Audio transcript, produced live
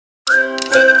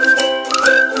So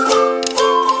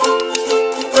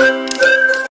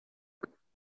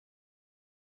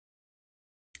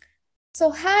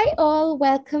hi all,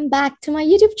 welcome back to my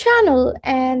YouTube channel.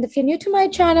 And if you're new to my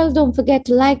channel, don't forget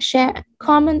to like, share,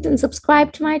 comment, and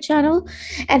subscribe to my channel.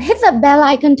 And hit that bell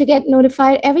icon to get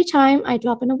notified every time I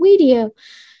drop in a video.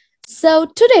 So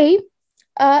today,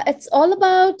 it's all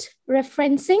about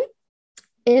referencing.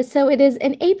 So it is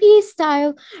an APA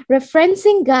style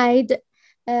referencing guide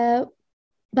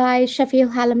by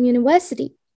Sheffield Hallam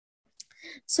University.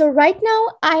 So right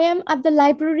now I am at the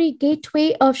library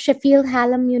gateway of Sheffield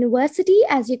Hallam University,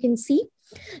 as you can see.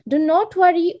 Do not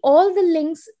worry, all the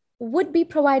links would be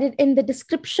provided in the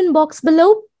description box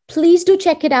below. Please do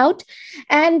check it out,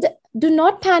 and do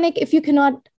not panic if you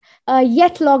cannot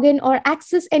yet log in or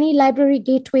access any library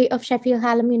gateway of Sheffield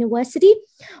Hallam University.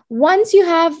 Once you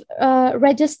have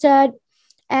registered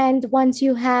and once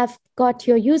you have got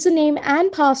your username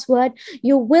and password,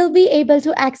 you will be able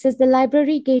to access the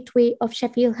library gateway of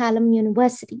Sheffield Hallam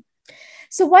University.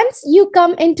 So once you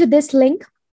come into this link,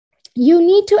 you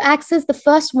need to access the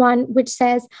first one, which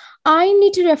says, I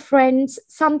need to reference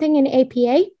something in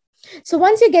APA. So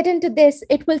once you get into this,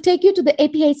 it will take you to the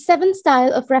APA 7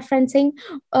 style of referencing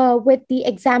with the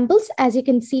examples, as you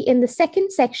can see in the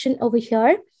second section over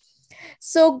here.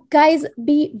 So guys,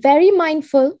 be very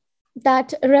mindful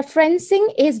that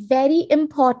referencing is very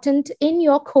important in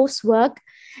your coursework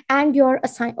and your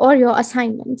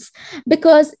assignments,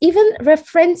 because even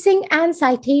referencing and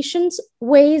citations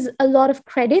weighs a lot of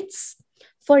credits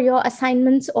for your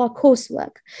assignments or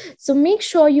coursework. So make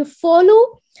sure you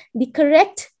follow the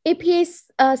correct APA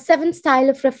 7 style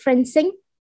of referencing,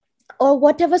 or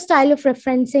whatever style of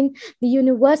referencing the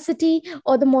university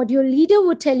or the module leader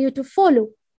would tell you to follow.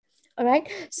 All right.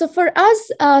 So for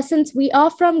us, since we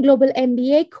are from Global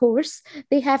MBA course,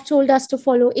 they have told us to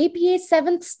follow APA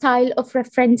 7th style of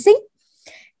referencing.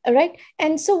 All right.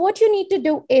 And so what you need to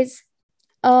do is,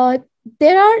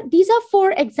 these are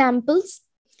 4 examples.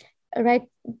 All right.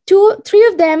 3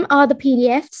 of them are the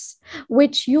PDFs,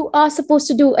 which you are supposed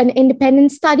to do an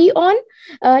independent study on.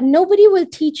 Nobody will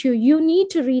teach you. You need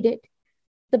to read it.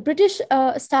 The British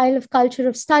style of culture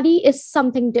of study is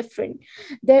something different.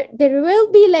 There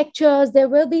will be lectures, there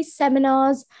will be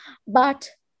seminars,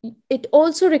 but it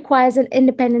also requires an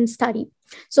independent study.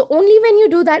 So only when you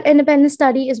do that independent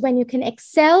study is when you can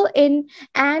excel in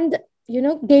and,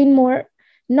 gain more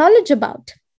knowledge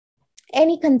about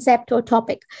any concept or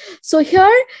topic. So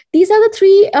here, these are the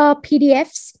 3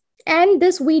 PDFs, and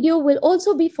this video will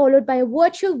also be followed by a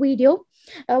virtual video,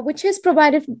 which is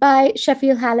provided by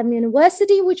Sheffield Hallam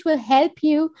University, which will help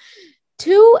you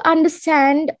to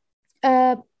understand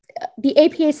the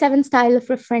APA 7 style of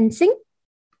referencing,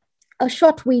 a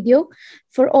short video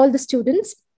for all the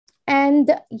students.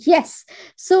 And yes,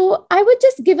 so I would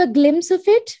just give a glimpse of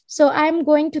it. So I'm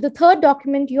going to the 3rd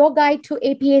document, your guide to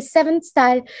APA 7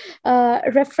 style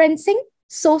referencing,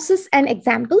 sources and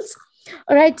examples.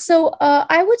 All right, so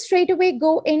I would straight away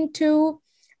go into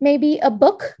maybe a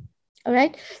book. All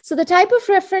right, so the type of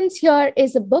reference here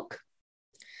is a book.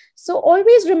 So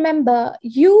always remember,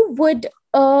 you would,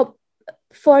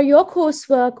 for your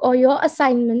coursework or your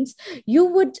assignments, you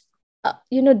would,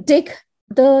 dig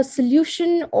the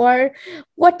solution or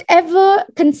whatever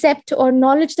concept or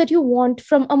knowledge that you want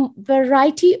from a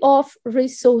variety of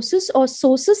resources or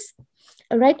sources.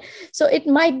 All right, so it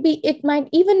might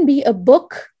even be a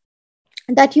book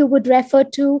that you would refer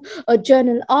to, a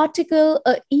journal article,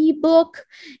 an ebook,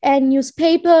 and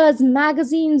newspapers,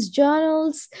 magazines,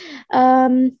 journals,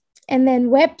 and then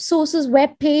web sources,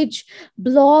 web page,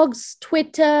 blogs,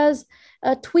 Twitters,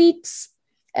 tweets,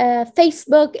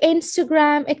 Facebook,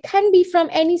 Instagram. It can be from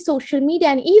any social media,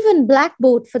 and even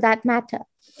Blackboard for that matter.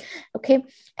 Okay,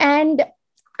 and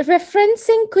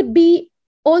referencing could be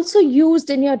also used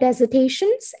in your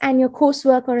dissertations and your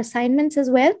coursework or assignments as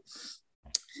well.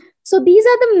 So these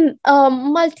are the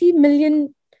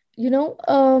multi-million,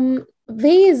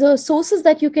 ways or sources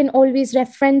that you can always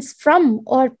reference from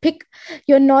or pick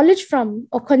your knowledge from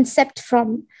or concept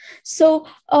from. So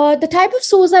the type of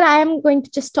source that I am going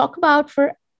to just talk about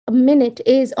for a minute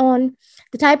is on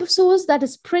the type of source that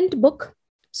is print book.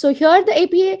 So here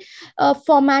the APA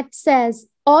format says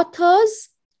authors,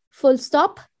 full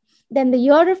stop, then the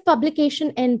year of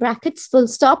publication in brackets, full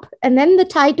stop, and then the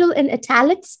title in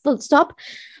italics, full stop,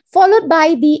 followed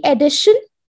by the edition,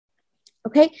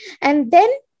 okay? And then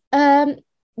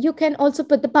you can also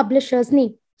put the publisher's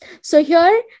name. So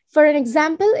here, for an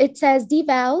example, it says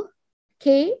Dval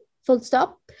K, full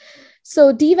stop.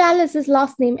 So Dval is his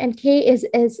last name and K is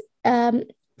his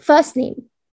first name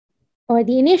or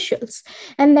the initials.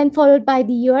 And then followed by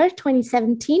the year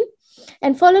 2017.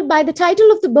 and followed by the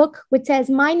title of the book, which says,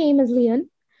 My Name is Leon,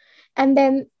 and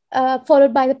then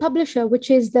followed by the publisher, which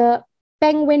is the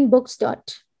Penguin Books.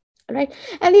 Right?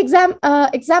 And the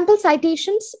example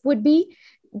citations would be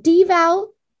DVAL,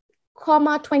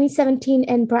 2017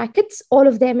 in brackets, all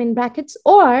of them in brackets,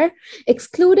 or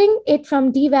excluding it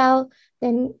from DVAL,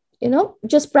 then,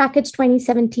 just brackets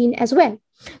 2017 as well.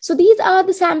 So these are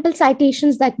the sample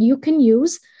citations that you can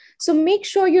use. So make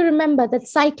sure you remember that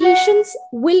citations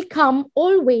will come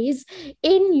always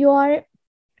in your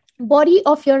body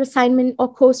of your assignment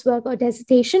or coursework or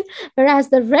dissertation, whereas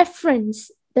the reference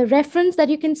that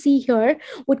you can see here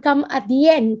would come at the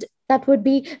end. That would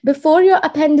be before your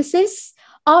appendices,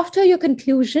 after your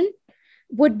conclusion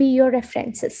would be your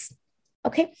references.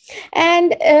 Okay.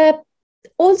 And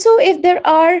also, if there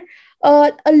are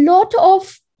a lot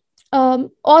of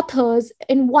authors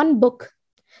in one book,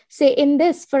 say in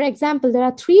this, for example, there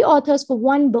are 3 authors for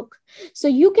one book. So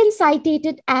you can citate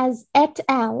it as et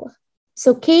al.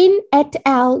 So Kane et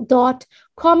al.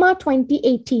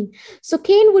 2018. So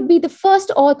Kane would be the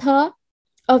first author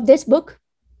of this book,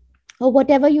 or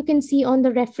whatever you can see on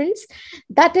the reference.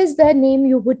 That is the name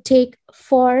you would take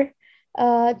for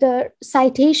the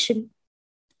citation.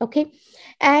 Okay.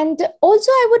 And also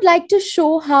I would like to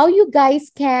show how you guys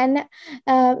can,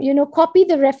 copy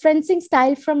the referencing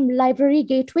style from Library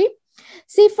Gateway.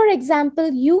 Say, for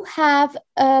example, you have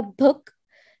a book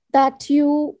that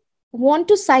you want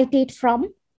to citate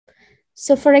from.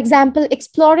 So for example,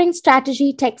 Exploring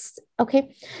Strategy Text.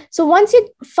 Okay. So once you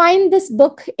find this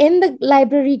book in the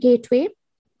Library Gateway,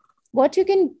 what you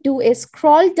can do is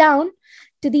scroll down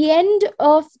to the end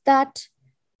of that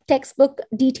textbook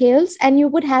details, and you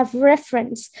would have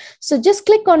reference. So just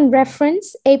click on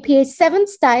reference, APA 7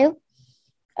 style.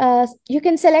 You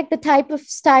can select the type of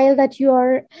style that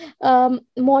your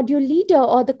module leader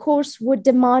or the course would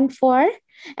demand for.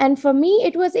 And for me,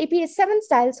 it was APA 7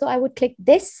 style. So I would click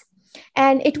this,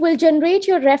 and it will generate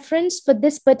your reference for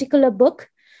this particular book.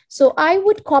 So I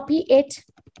would copy it,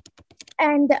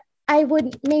 and I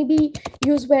would maybe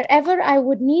use wherever I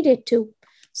would need it to.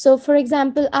 So for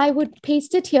example, I would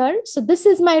paste it here. So this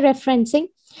is my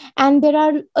referencing, and there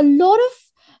are a lot of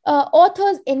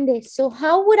authors in this. So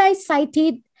how would I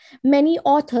citate many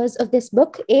authors of this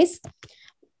book is,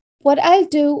 what I'll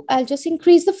do, I'll just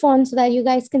increase the font so that you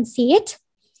guys can see it.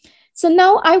 So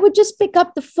now I would just pick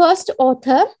up the first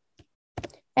author,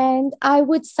 and I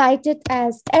would cite it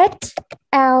as et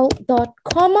al.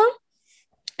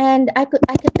 And I could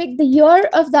pick the year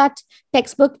of that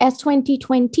textbook as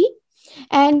 2020.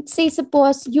 And say,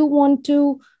 suppose you want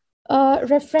to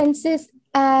reference this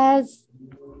as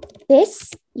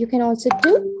this, you can also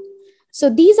do. So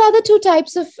these are the 2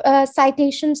 types of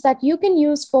citations that you can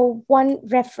use for one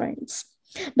reference.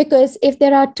 Because if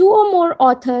there are 2 or more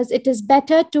authors, it is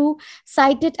better to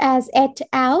cite it as et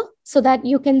al. So that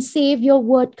you can save your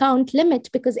word count limit,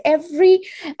 because every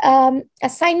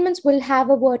assignments will have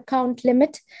a word count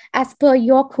limit as per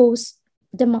your course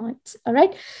demands. All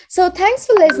right. So thanks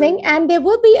for listening. And there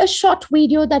will be a short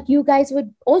video that you guys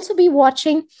would also be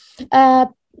watching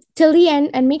till the end,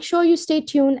 and make sure you stay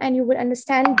tuned and you will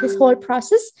understand this whole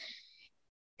process.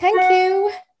 Thank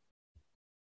you.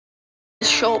 A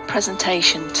short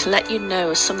presentation to let you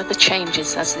know some of the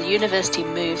changes as the university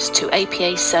moves to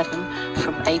APA 7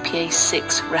 from APA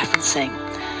 6 referencing.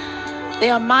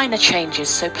 They are minor changes,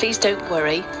 so please don't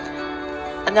worry,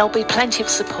 and there'll be plenty of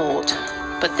support,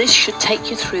 but this should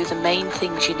take you through the main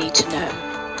things you need to know.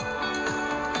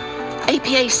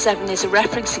 APA 7 is a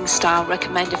referencing style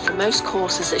recommended for most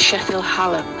courses at Sheffield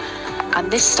Hallam, and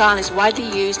this style is widely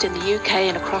used in the UK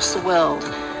and across the world.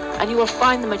 And you will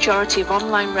find the majority of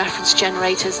online reference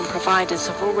generators and providers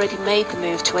have already made the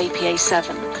move to APA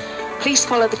 7. Please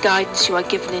follow the guidance you are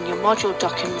given in your module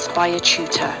documents by a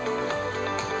tutor.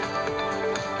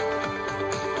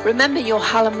 Remember, your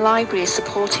Hallam library is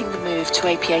supporting the move to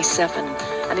APA 7,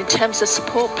 and in terms of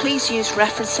support, please use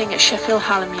referencing at Sheffield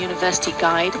Hallam University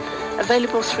Guide,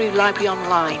 available through Library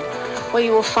Online, where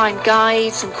you will find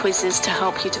guides and quizzes to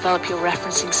help you develop your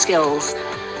referencing skills.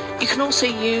 You can also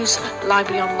use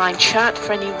Library Online Chat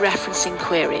for any referencing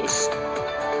queries.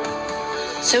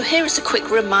 So here is a quick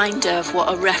reminder of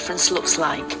what a reference looks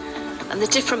like and the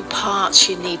different parts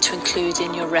you need to include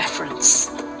in your reference.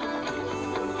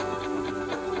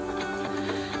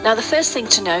 Now, the first thing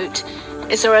to note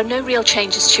is there are no real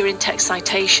changes to your in-text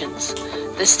citations.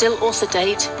 There's still author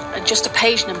date and just a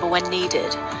page number when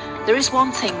needed. There is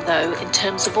one thing though, in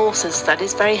terms of authors, that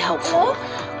is very helpful.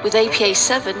 With APA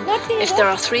 7, if there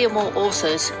are 3 or more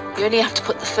authors, you only have to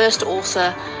put the first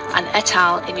author and et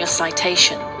al. In your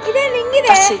citation.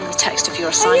 That's in the text of your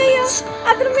assignments. So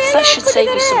that should save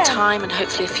you some time and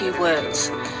hopefully a few words.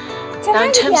 Now,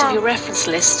 in terms of your reference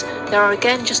list, there are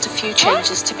again just a few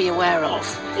changes to be aware of.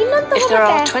 If there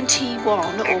are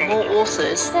 21 or more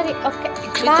authors,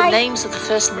 include the names of the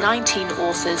first 19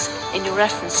 authors in your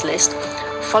reference list,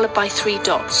 followed by 3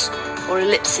 dots or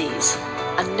ellipses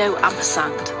and no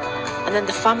ampersand, and then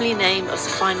the family name of the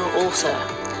final author.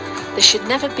 There should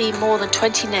never be more than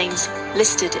 20 names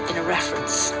listed in a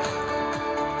reference.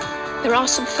 There are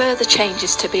some further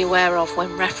changes to be aware of when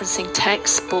referencing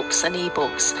texts, books and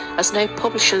ebooks, as no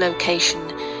publisher location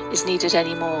is needed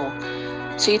anymore.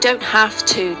 So you don't have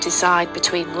to decide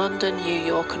between London, New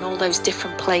York and all those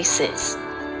different places.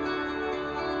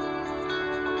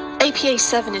 APA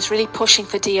 7 is really pushing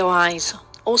for DOIs,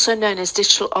 also known as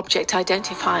digital object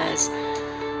identifiers,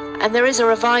 and there is a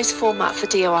revised format for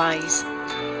DOIs.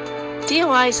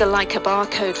 DOIs are like a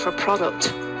barcode for a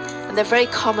product, and they're very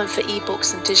common for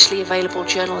ebooks and digitally available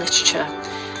journal literature.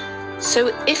 So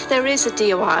if there is a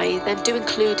DOI, then do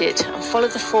include it and follow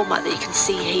the format that you can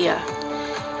see here.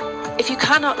 If you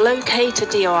cannot locate a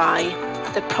DOI,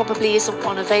 there probably isn't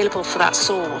one available for that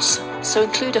source, so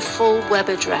include a full web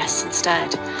address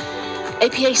instead.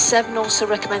 APA 7 also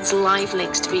recommends live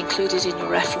links to be included in your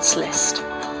reference list.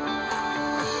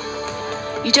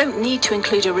 You don't need to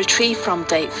include a retrieve from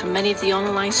date for many of the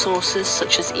online sources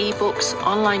such as ebooks,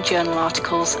 online journal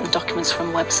articles and documents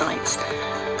from websites.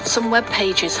 Some web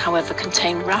pages, however,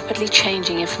 contain rapidly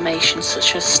changing information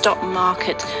such as stock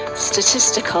market,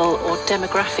 statistical or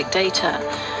demographic data.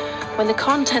 When the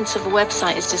contents of a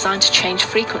website is designed to change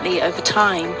frequently over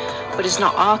time but is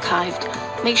not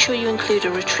archived, make sure you include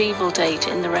a retrieval date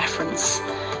in the reference.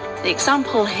 The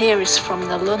example here is from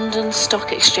the London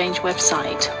Stock Exchange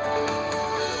website.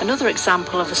 Another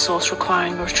example of a source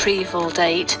requiring a retrieval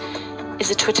date is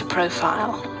a Twitter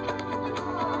profile.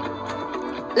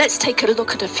 Let's take a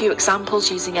look at a few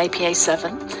examples using APA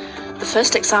 7. The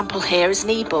first example here is an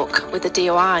ebook with a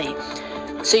DOI.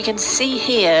 So you can see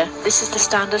here, this is the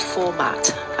standard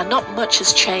format and not much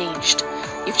has changed.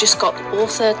 You've just got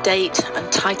author, date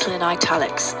and title in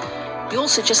italics. You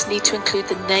also just need to include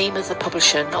the name of the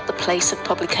publisher, not the place of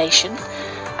publication,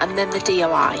 and then the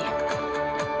DOI.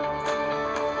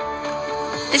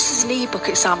 This is an ebook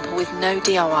example with no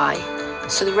DOI,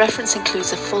 so the reference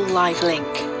includes a full live link.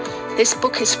 This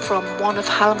book is from one of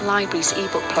Hallam Library's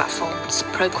ebook platforms,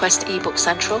 ProQuest eBook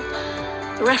Central.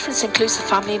 The reference includes the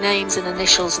family names and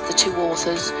initials of the 2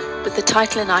 authors, with the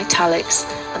title in italics,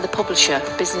 and the publisher,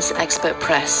 Business Expert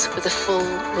Press, with a full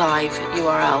live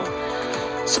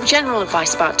URL. Some general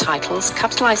advice about titles: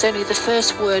 capitalise only the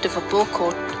first word of a book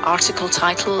or article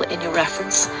title in your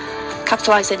reference,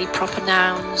 capitalise any proper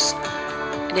nouns,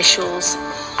 initials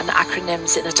and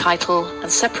acronyms in a title,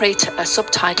 and separate a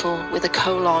subtitle with a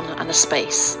colon and a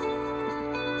space.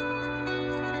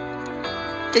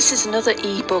 This is another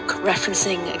ebook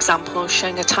referencing example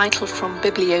showing a title from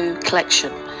Biblio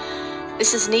collection.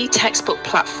 This is an e-textbook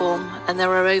platform and there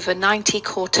are over 90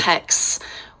 core texts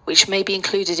which may be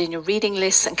included in your reading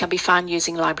lists and can be found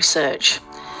using library search.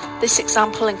 This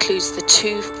example includes the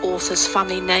 2 authors'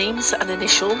 family names and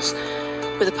initials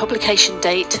with a publication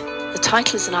date. The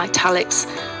title is in italics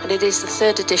and it is the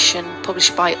 3rd edition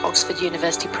published by Oxford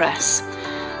University Press.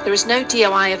 There is no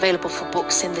DOI available for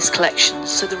books in this collection,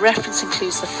 so the reference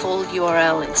includes the full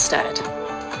URL instead.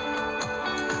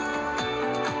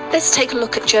 Let's take a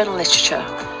look at journal literature.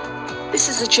 This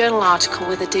is a journal article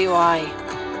with a DOI.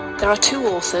 There are 2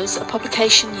 authors, a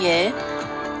publication year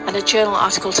and a journal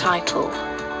article title.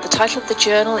 The title of the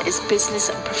journal is Business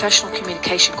and Professional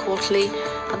Communication Quarterly,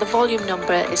 and the volume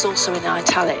number is also in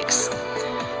italics.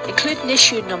 Include an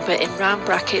issue number in round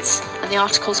brackets and the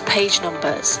article's page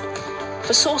numbers.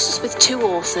 For sources with 2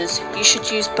 authors, you should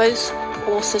use both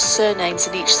authors' surnames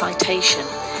in each citation.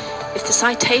 If the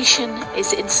citation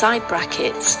is inside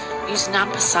brackets, use an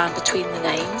ampersand between the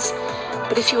names,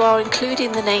 but if you are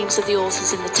including the names of the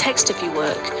authors in the text of your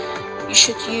work, you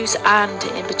should use and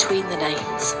in between the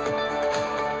names.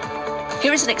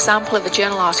 Here is an example of a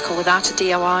journal article without a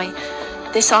DOI.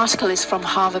 This article is from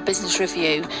Harvard Business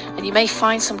Review, and you may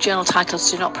find some journal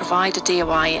titles do not provide a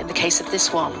DOI in the case of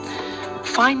this one.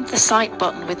 Find the Cite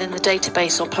button within the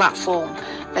database or platform,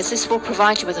 as this will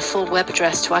provide you with a full web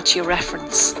address to add to your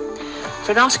reference.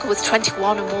 For an article with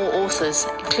 21 or more authors,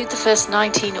 include the first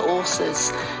 19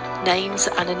 authors' names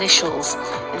and initials,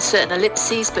 insert an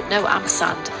ellipses but no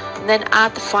ampersand, and then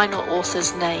add the final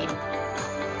author's name.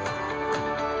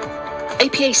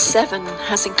 APA 7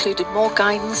 has included more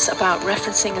guidance about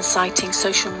referencing and citing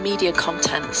social media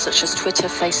content such as Twitter,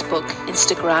 Facebook,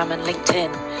 Instagram and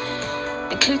LinkedIn.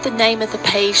 Include the name of the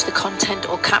page, the content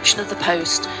or caption of the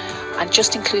post, and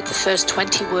just include the first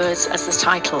 20 words as the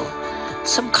title.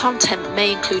 Some content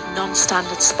may include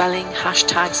non-standard spelling,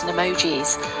 hashtags and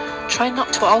emojis. Try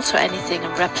not to alter anything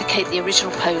and replicate the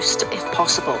original post if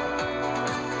possible.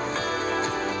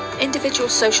 Individual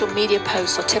social media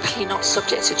posts are typically not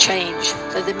subject to change,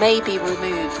 though they may be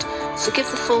removed, so give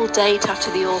the full date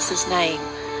after the author's name.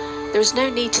 There is no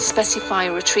need to specify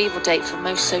a retrieval date for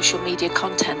most social media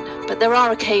content, but there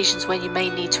are occasions when you may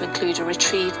need to include a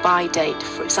retrieve by date,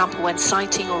 for example when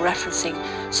citing or referencing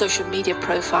social media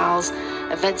profiles,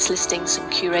 events listings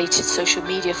and curated social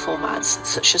media formats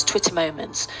such as Twitter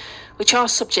moments, which are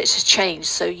subject to change,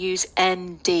 so use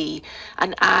ND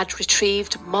and add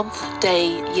retrieved month, day,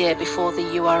 year before the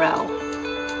URL.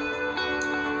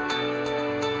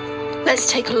 Let's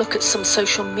take a look at some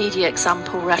social media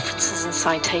example references and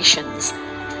citations.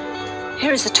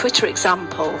 Here is a Twitter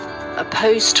example, a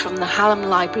post from the Hallam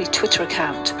Library Twitter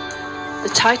account.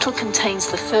 The title contains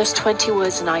the first 20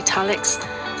 words in italics,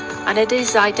 and it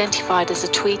is identified as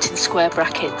a tweet in square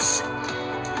brackets.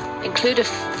 Include a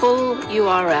full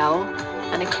URL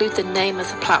and include the name of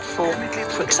the platform,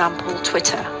 for example,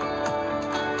 Twitter.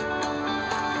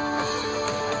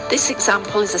 This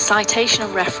example is a citation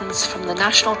and reference from the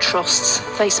National Trust's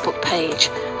Facebook page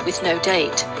with no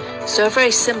date, so a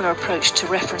very similar approach to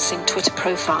referencing Twitter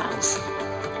profiles.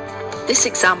 This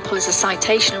example is a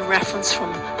citation and reference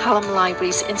from Hallam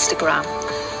Library's Instagram.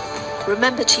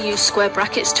 Remember to use square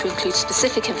brackets to include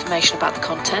specific information about the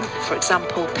content, for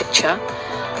example, picture,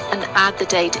 and add the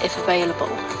date if available.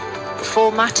 The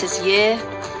format is year,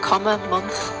 comma,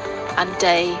 month, and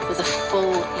day with a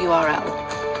full URL.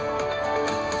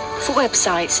 For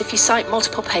websites, if you cite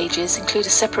multiple pages, include a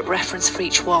separate reference for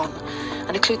each one,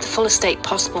 and include the fullest date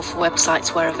possible for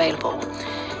websites where available.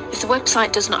 If the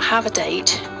website does not have a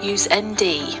date, use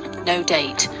ND, no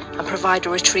date, and provide a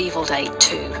retrieval date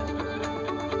too.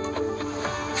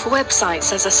 For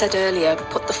websites, as I said earlier,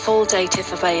 put the full date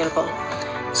if available.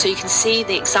 So you can see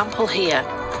the example here.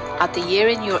 Add the year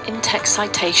in your in-text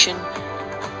citation,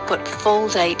 but full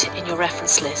date in your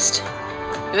reference list.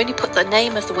 You only put the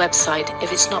name of the website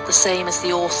if it's not the same as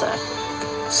the author.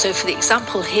 So for the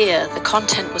example here, the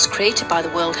content was created by the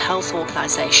World Health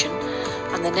Organization,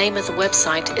 and the name of the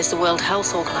website is the World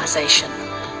Health Organization.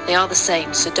 They are the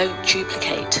same, so don't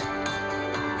duplicate.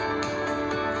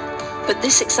 But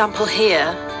this example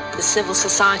here, the Civil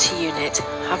Society Unit,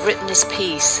 have written this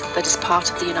piece that is part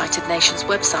of the United Nations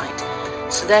website.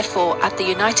 So therefore, add the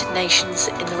United Nations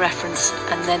in the reference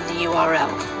and then the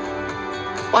URL.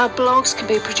 While blogs can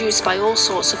be produced by all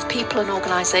sorts of people and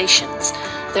organisations,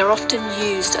 they are often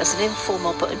used as an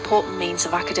informal but important means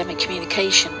of academic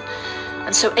communication,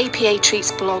 and so APA treats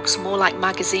blogs more like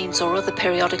magazines or other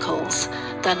periodicals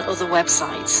than other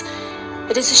websites.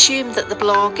 It is assumed that the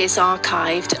blog is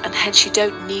archived, and hence you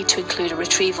don't need to include a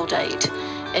retrieval date.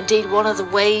 Indeed, one of the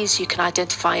ways you can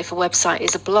identify if a website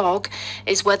is a blog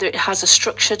is whether it has a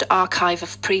structured archive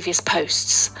of previous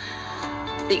posts.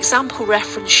 The example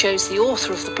reference shows the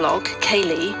author of the blog,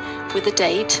 Kaylee, with the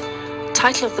date,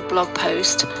 title of the blog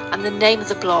post, and the name of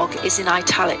the blog is in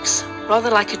italics, rather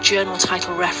like a journal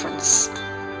title reference.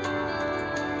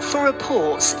 For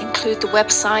reports, include the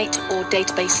website or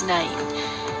database name.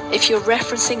 If you're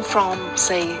referencing from,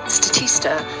 say,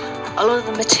 Statista, a lot of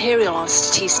the material on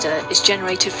Statista is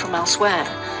generated from elsewhere.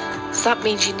 So that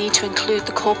means you need to include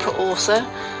the corporate author,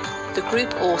 the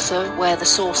group author where the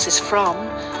source is from,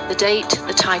 the date,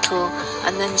 the title,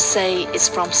 and then say it's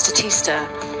from Statista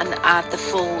and add the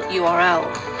full URL.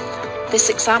 This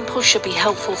example should be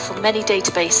helpful for many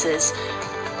databases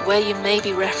where you may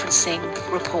be referencing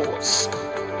reports.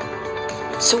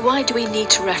 So why do we need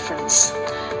to reference?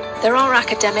 There are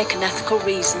academic and ethical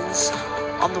reasons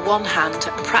on the one hand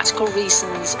and practical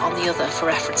reasons on the other for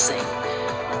referencing.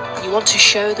 You want to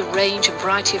show the range and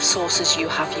variety of sources you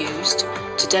have used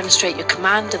to demonstrate your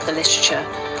command of the literature.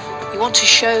 You want to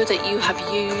show that you have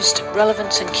used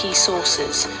relevant and key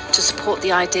sources to support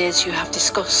the ideas you have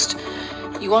discussed.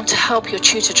 You want to help your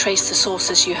tutor trace the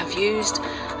sources you have used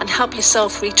and help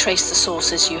yourself retrace the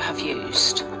sources you have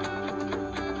used.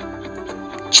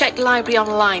 Check Library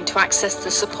Online to access the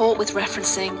support with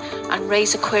referencing and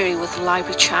raise a query with the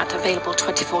library chat available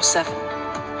 24/7.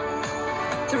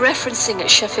 The referencing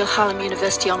at Sheffield Hallam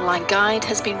University Online Guide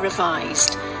has been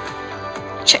revised.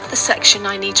 Check the section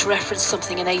I need to reference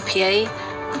something in APA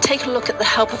and take a look at the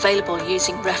help available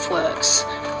using RefWorks,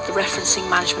 the referencing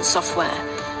management software.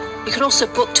 You can also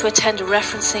book to attend a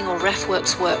referencing or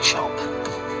RefWorks workshop.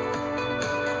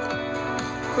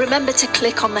 Remember to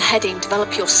click on the heading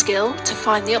Develop Your Skill to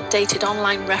find the updated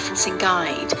online referencing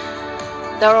guide.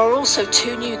 There are also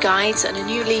 2 new guides and a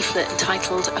new leaflet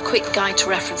entitled A Quick Guide to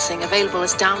Referencing, available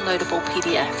as downloadable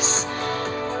PDFs.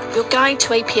 Your guide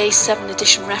to APA 7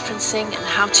 edition referencing and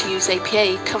how to use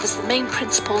APA covers the main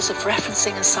principles of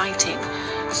referencing and citing.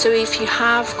 So if you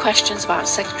have questions about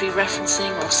secondary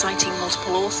referencing or citing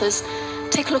multiple authors,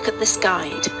 take a look at this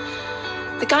guide.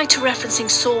 The Guide to Referencing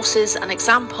Sources and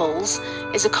Examples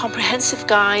is a comprehensive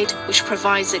guide which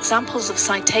provides examples of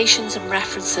citations and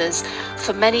references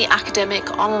for many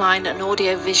academic, online and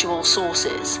audio-visual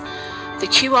sources. The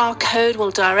QR code will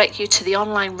direct you to the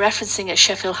online Referencing at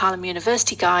Sheffield Hallam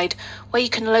University guide, where you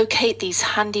can locate these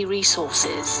handy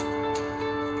resources.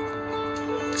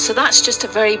 So that's just a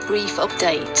very brief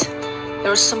update.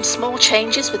 There are some small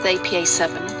changes with APA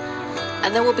 7,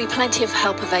 and there will be plenty of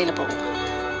help available.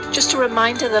 Just a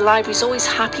reminder, the library is always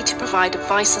happy to provide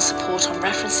advice and support on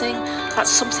referencing. That's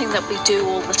something that we do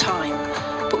all the time.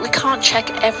 But we can't check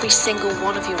every single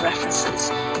one of your references.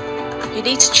 You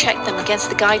need to check them against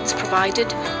the guidance provided,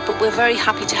 but we're very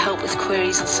happy to help with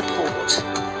queries and support.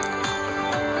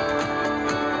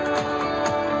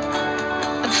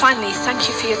 And finally, thank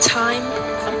you for your time,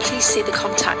 and please see the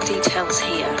contact details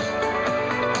here.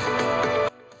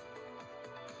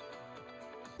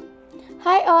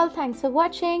 Hi all, thanks for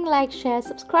watching. Like, share,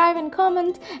 subscribe and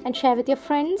comment, and share with your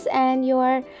friends and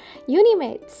your uni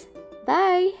mates.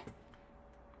 Bye.